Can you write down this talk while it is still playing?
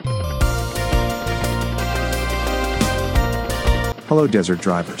Hello desert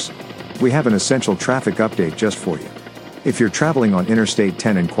drivers. We have an essential traffic update just for you. If you're traveling on Interstate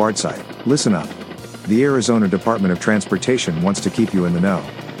 10 in Quartzsite, listen up. The Arizona Department of Transportation wants to keep you in the know.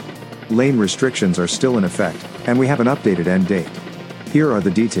 Lane restrictions are still in effect, and we have an updated end date. Here are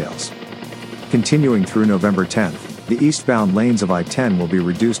the details. Continuing through November 10th, the eastbound lanes of I-10 will be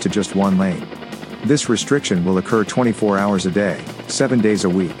reduced to just one lane. This restriction will occur 24 hours a day, 7 days a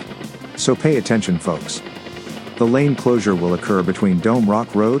week. So pay attention folks. The lane closure will occur between Dome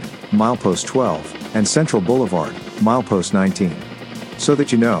Rock Road, milepost 12, and Central Boulevard, milepost 19. So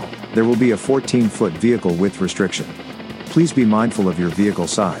that you know, there will be a 14-foot vehicle width restriction. Please be mindful of your vehicle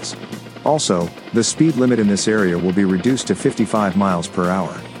size. Also, the speed limit in this area will be reduced to 55 miles per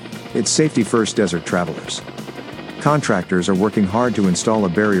hour. It's safety first, desert travelers. Contractors are working hard to install a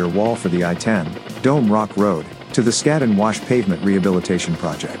barrier wall for the I-10, Dome Rock Road, to the Scad and Wash Pavement Rehabilitation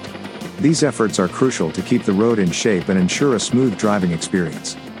Project. These efforts are crucial to keep the road in shape and ensure a smooth driving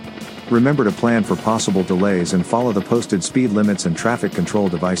experience. Remember to plan for possible delays and follow the posted speed limits and traffic control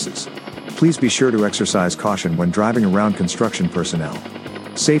devices. Please be sure to exercise caution when driving around construction personnel.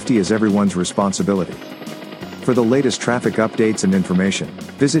 Safety is everyone's responsibility. For the latest traffic updates and information,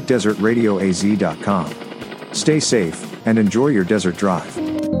 visit desertradioaz.com. Stay safe, and enjoy your desert drive.